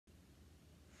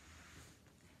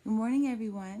Good morning,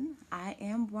 everyone. I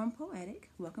am Born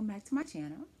Poetic. Welcome back to my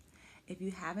channel. If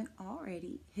you haven't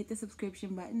already, hit the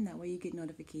subscription button. That way you get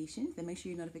notifications and make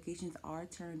sure your notifications are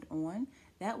turned on.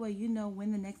 That way you know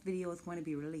when the next video is going to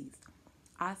be released.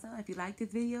 Also, if you like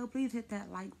this video, please hit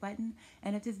that like button.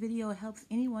 And if this video helps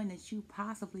anyone that you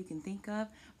possibly can think of,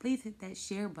 please hit that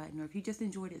share button. Or if you just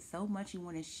enjoyed it so much you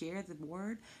want to share the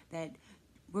word that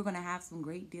we're going to have some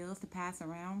great deals to pass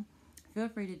around, feel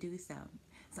free to do so.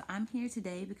 So I'm here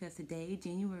today because today,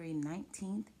 January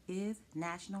 19th, is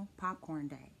National Popcorn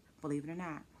Day, believe it or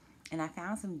not. And I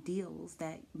found some deals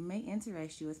that may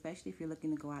interest you, especially if you're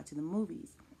looking to go out to the movies.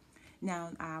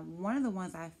 Now, one of the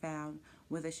ones I found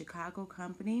was a Chicago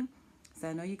company. So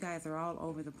I know you guys are all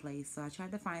over the place. So I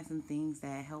tried to find some things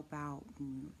that help out,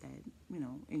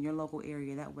 in your local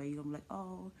area. That way you don't be like,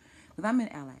 oh, because I'm in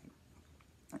LA.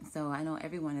 So I know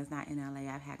everyone is not in LA.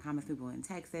 I've had comments people in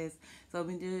Texas. So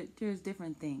there's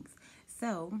different things.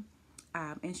 So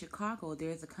in Chicago,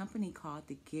 there's a company called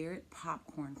the Garrett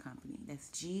Popcorn Company. That's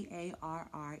Garrett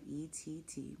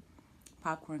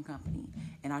Popcorn Company.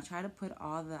 And I'll try to put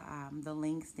all the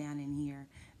links down in here.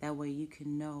 That way you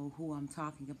can know who I'm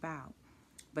talking about.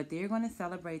 But they're going to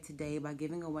celebrate today by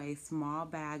giving away small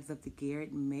bags of the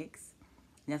Garrett Mix.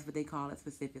 And that's what they call it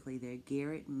specifically, their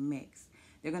Garrett Mix.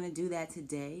 They're going to do that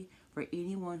today for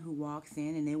anyone who walks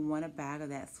in and they want a bag of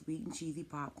that sweet and cheesy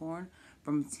popcorn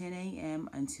from 10 a.m.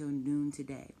 until noon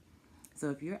today. So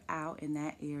if you're out in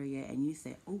that area and you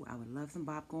say, oh, I would love some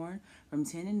popcorn, from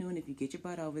 10 to noon, if you get your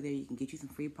butt over there, you can get you some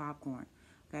free popcorn.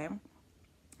 Okay?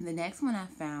 The next one I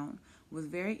found was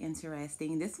very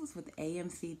interesting. This was with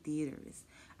AMC Theaters.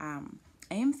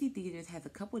 AMC Theaters has a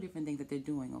couple different things that they're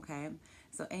doing, okay?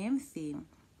 So AMC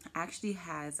actually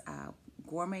has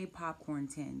gourmet popcorn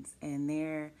tins, and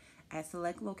they're at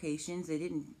select locations. They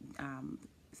didn't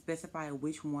specify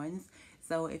which ones.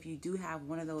 So if you do have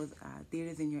one of those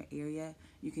theaters in your area,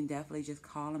 you can definitely just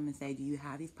call them and say, do you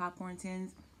have these popcorn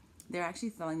tins? They're actually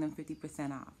selling them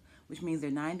 50% off, which means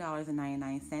they're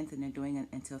 $9.99, and they're doing it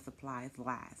until supplies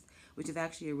last, which is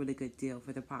actually a really good deal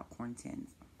for the popcorn tins.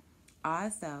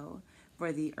 Also,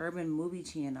 for the Urban Movie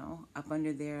Channel, up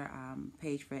under their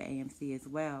page for AMC as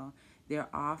well, they're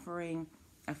offering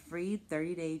a free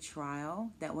 30-day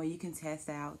trial. That way you can test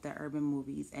out the urban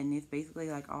movies. And it's basically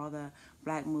like all the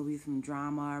black movies from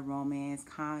drama, romance,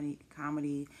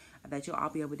 comedy that you'll all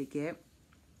be able to get.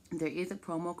 There is a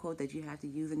promo code that you have to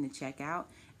use in the checkout,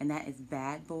 and that is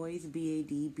Bad Boys,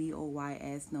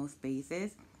 BADBOYS, no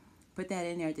spaces. Put that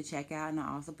in there at the checkout, and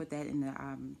I'll also put that in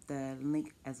the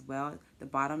link as well, the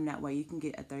bottom. That way you can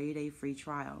get a 30-day free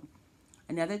trial.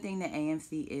 Another thing that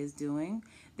AMC is doing,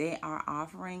 they are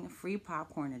offering free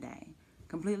popcorn today,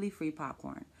 completely free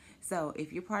popcorn. So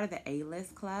if you're part of the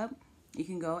A-List Club, you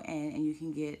can go in and you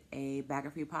can get a bag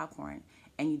of free popcorn.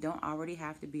 And you don't already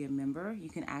have to be a member. You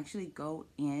can actually go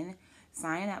in,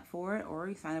 sign up for it, or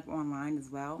you sign up online as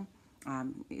well.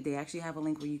 They actually have a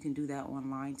link where you can do that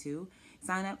online too.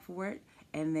 Sign up for it,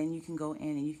 and then you can go in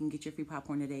and you can get your free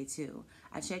popcorn today too.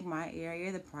 I checked my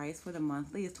area. The price for the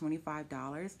monthly is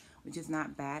 $25, which is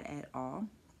not bad at all.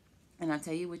 And I'll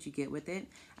tell you what you get with it.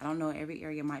 I don't know, every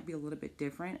area might be a little bit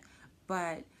different,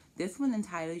 but this one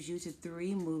entitles you to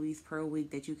 3 movies per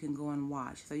week that you can go and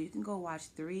watch. So you can go watch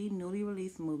 3 newly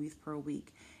released movies per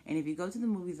week. And if you go to the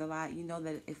movies a lot, you know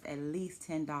that it's at least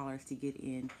 $10 to get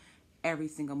in every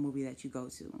single movie that you go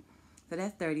to. So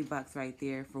that's 30 bucks right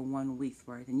there for 1 week's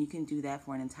worth. And you can do that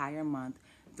for an entire month,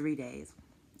 3 days.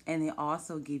 And they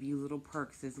also give you little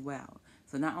perks as well.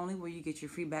 So not only will you get your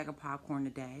free bag of popcorn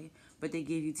today, but they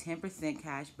give you 10%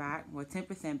 cash back, or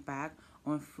 10% back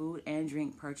on food and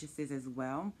drink purchases as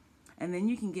well. And then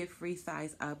you can get free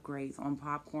size upgrades on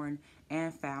popcorn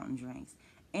and fountain drinks.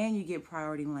 And you get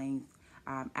priority lanes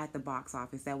at the box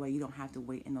office. That way you don't have to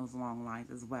wait in those long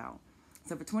lines as well.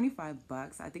 So for 25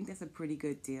 bucks, I think that's a pretty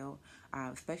good deal,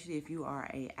 especially if you are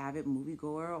a avid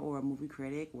moviegoer or a movie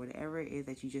critic, whatever it is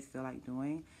that you just feel like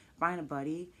doing. Find a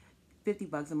buddy, 50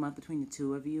 bucks a month between the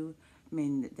two of you. I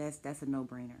mean, that's a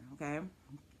no-brainer, okay?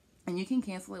 And you can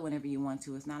cancel it whenever you want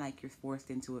to. It's not like you're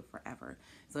forced into it forever.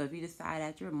 So if you decide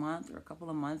after a month or a couple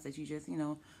of months that you just,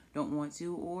 don't want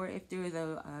to, or if there is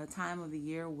a time of the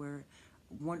year where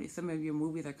some of your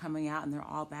movies are coming out and they're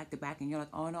all back to back and you're like,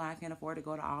 oh no, I can't afford to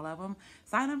go to all of them,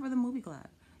 sign up for the movie club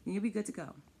and you'll be good to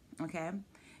go. Okay.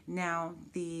 Now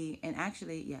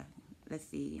let's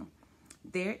see.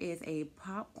 There is a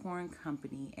popcorn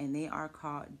company and they are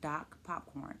called Doc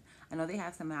Popcorn. I know they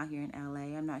have some out here in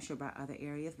LA. I'm not sure about other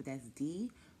areas, but that's DOC.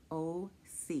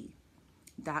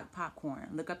 Doc Popcorn.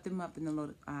 Look up them up in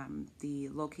the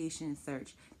location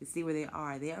search to see where they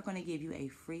are. They are going to give you a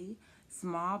free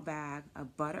small bag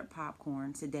of buttered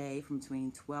popcorn today from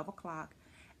between 12 o'clock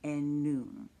and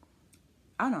noon.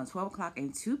 Oh no, 12 o'clock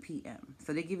and 2 p.m.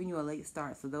 So they're giving you a late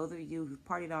start. So those of you who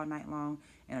partied all night long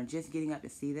and are just getting up to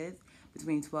see this,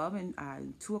 between 12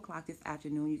 and 2 o'clock this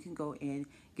afternoon, you can go in,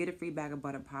 get a free bag of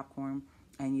buttered popcorn,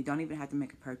 and you don't even have to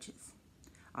make a purchase.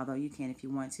 Although you can if you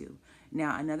want to.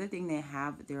 Now, another thing they're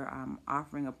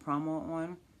offering a promo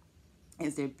on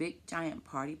is their big giant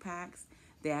party packs.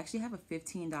 They actually have a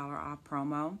 $15 off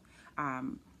promo.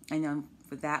 And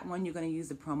for that one, you're going to use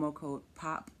the promo code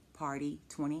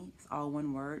POPPARTY20. It's all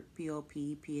one word,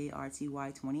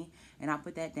 POPPARTY 20. And I'll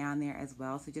put that down there as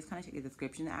well. So just kind of check the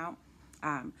description out.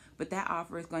 But that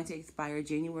offer is going to expire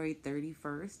January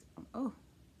 31st.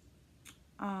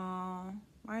 Why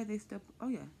are they still? Oh,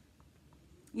 yeah.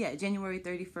 Yeah, January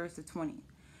 31st of 20.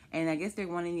 And I guess they're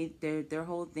wanting their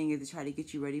whole thing is to try to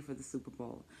get you ready for the Super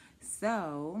Bowl.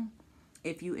 So,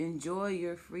 if you enjoy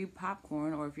your free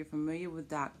popcorn, or if you're familiar with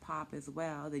Doc Pop as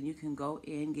well, then you can go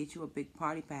in, get you a big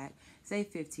party pack,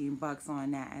 save $15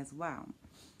 on that as well.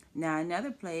 Now,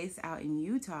 another place out in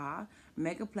Utah,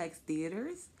 Megaplex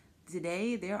Theaters,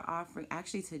 today they're offering,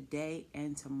 actually today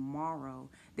and tomorrow,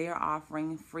 they are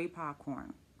offering free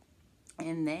popcorn.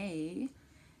 And they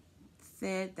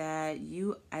said that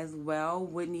you as well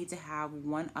would need to have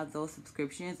one of those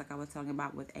subscriptions like I was talking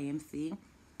about with AMC.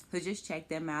 So just check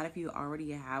them out. If you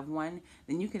already have one,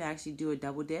 then you can actually do a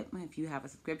double dip. If you have a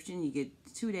subscription, you get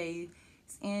 2 days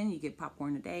in, you get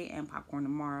popcorn today and popcorn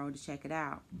tomorrow to check it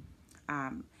out.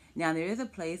 Now there is a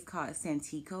place called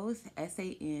Santikos,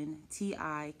 Santikos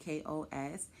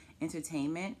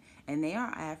Entertainment, and they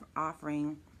are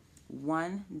offering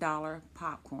 $1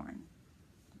 popcorn.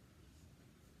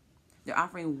 They're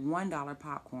offering $1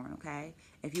 popcorn, okay?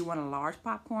 If you want a large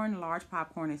popcorn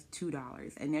is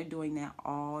 $2, and they're doing that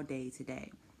all day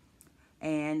today.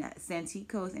 And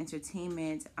Santikos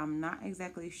Entertainment, I'm not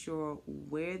exactly sure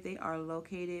where they are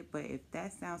located, but if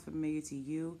that sounds familiar to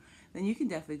you, then you can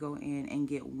definitely go in and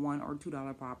get $1 or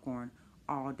 $2 popcorn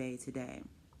all day today.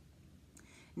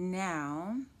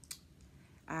 Now,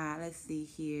 let's see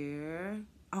here.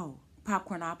 Oh,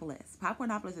 Popcornopolis.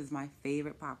 Popcornopolis is my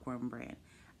favorite popcorn brand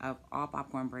of all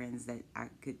popcorn brands that I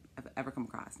could have ever come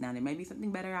across. Now, there may be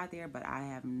something better out there, but I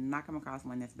have not come across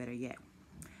one that's better yet.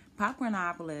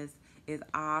 Popcornopolis is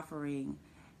offering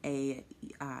a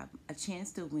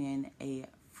chance to win a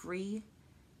free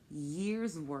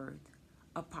year's worth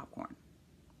of popcorn.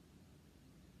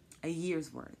 A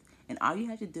year's worth. And all you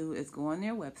have to do is go on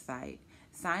their website,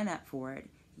 sign up for it.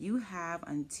 You have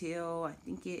until, I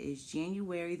think it is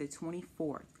January the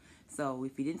 24th. So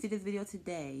if you didn't see this video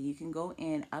today, you can go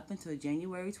in up until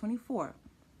January 24th,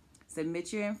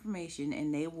 submit your information,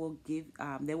 and they will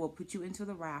put you into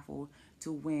the raffle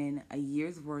to win a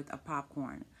year's worth of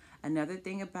popcorn. Another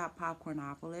thing about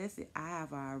Popcornopolis, I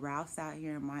have Ralph's out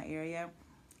here in my area.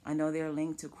 I know they're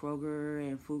linked to Kroger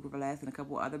and Food for Less and a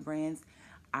couple other brands.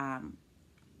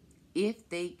 If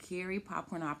they carry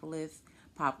Popcornopolis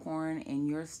popcorn in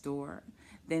your store,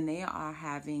 then they are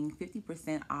having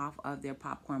 50% off of their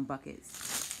popcorn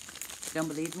buckets. Don't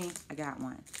believe me? I got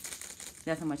one.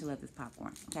 That's how much I love this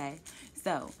popcorn, okay?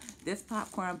 So, this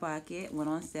popcorn bucket went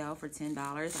on sale for $10.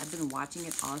 I've been watching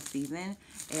it all season.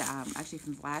 Actually,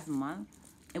 since last month,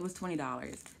 it was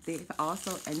 $20. They've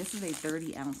also, and this is a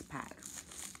 30-ounce pack,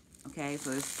 okay? So,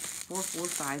 there's 4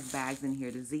 full-size bags in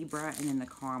here, the zebra and then the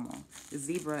caramel. The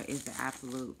zebra is the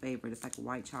absolute favorite. It's like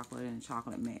white chocolate and a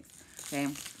chocolate mix,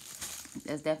 okay?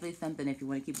 That's definitely something if you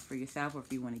want to keep it for yourself or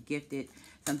if you want to gift it,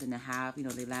 something to have. You know,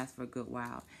 they last for a good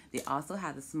while. They also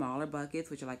have the smaller buckets,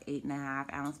 which are like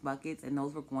 8.5-ounce buckets, and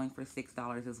those were going for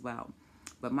 $6 as well.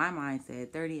 But my mind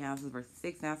said 30 ounces versus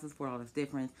 6 ounces, $4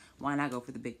 difference. Why not go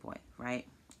for the big boy, right?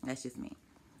 That's just me.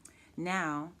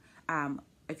 Now,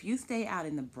 if you stay out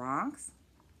in the Bronx,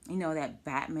 you know that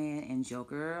Batman and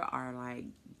Joker are like,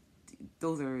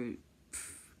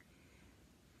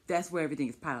 that's where everything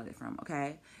is piloted from,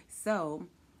 okay? So,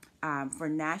 for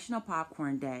National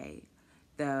Popcorn Day,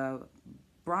 the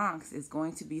Bronx is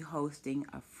going to be hosting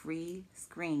a free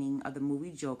screening of the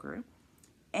movie Joker,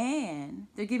 and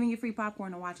they're giving you free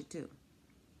popcorn to watch it too.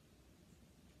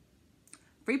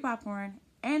 Free popcorn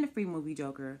and a free movie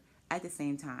Joker at the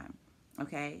same time,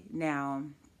 okay? Now,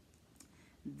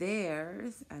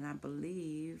 there's, and I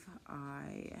believe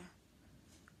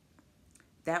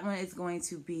that one is going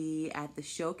to be at the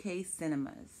Showcase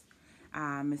Cinemas.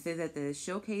 It says that the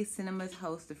Showcase Cinemas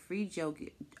host a free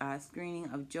screening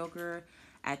of Joker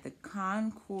at the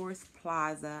Concourse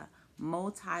Plaza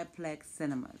Multiplex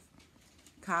Cinemas.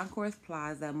 Concourse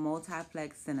Plaza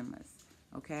Multiplex Cinemas.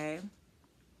 Okay?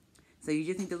 So you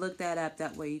just need to look that up.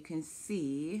 That way you can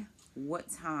see what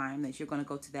time that you're going to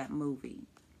go to that movie.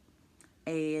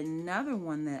 Another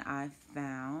one that I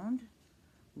found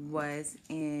was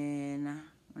in,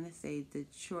 I want to say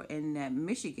Detroit, in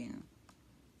Michigan.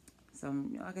 So,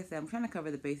 like I said, I'm trying to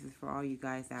cover the bases for all you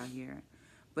guys out here.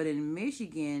 But in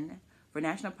Michigan, for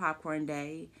National Popcorn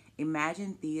Day,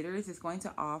 Emagine Theaters is going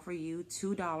to offer you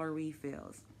 $2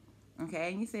 refills.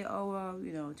 Okay, and you say, oh, well,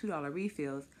 $2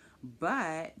 refills.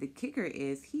 But the kicker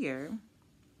is here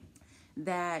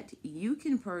that you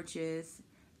can purchase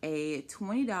a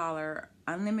 $20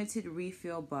 unlimited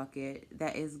refill bucket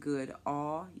that is good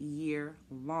all year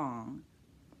long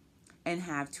and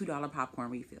have $2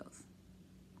 popcorn refills.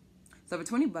 So for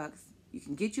 20 bucks, you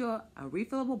can get you a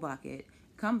refillable bucket,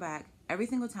 come back every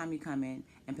single time you come in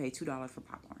and pay $2 for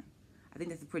popcorn. I think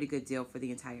that's a pretty good deal for the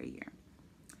entire year.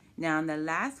 Now, the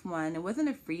last one, it wasn't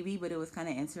a freebie, but it was kind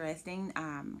of interesting.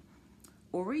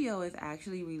 Oreo is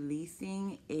actually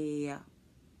releasing a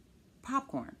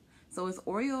popcorn. So it's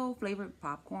Oreo flavored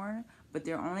popcorn, but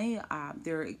they're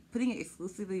putting it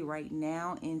exclusively right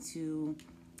now into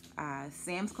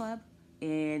Sam's Club,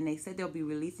 and they said they'll be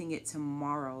releasing it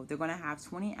tomorrow. They're going to have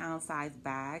 20-ounce size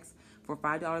bags for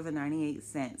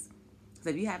 $5.98. So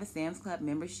if you have a Sam's Club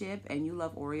membership and you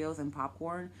love Oreos and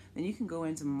popcorn, then you can go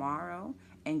in tomorrow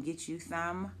and get you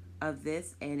some of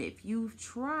this. And if you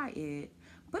try it,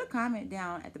 put a comment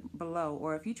down below,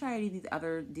 or if you try any of these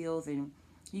other deals and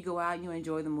you go out and you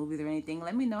enjoy the movies or anything,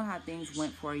 let me know how things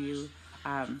went for you.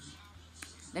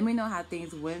 Let me know how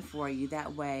things went for you.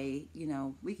 That way,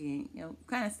 we can,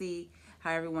 kind of see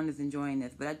how everyone is enjoying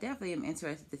this. But I definitely am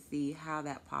interested to see how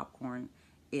that popcorn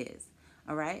is.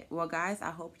 All right. Well, guys,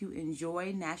 I hope you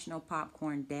enjoy National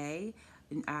Popcorn Day.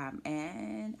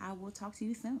 And I will talk to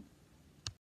you soon.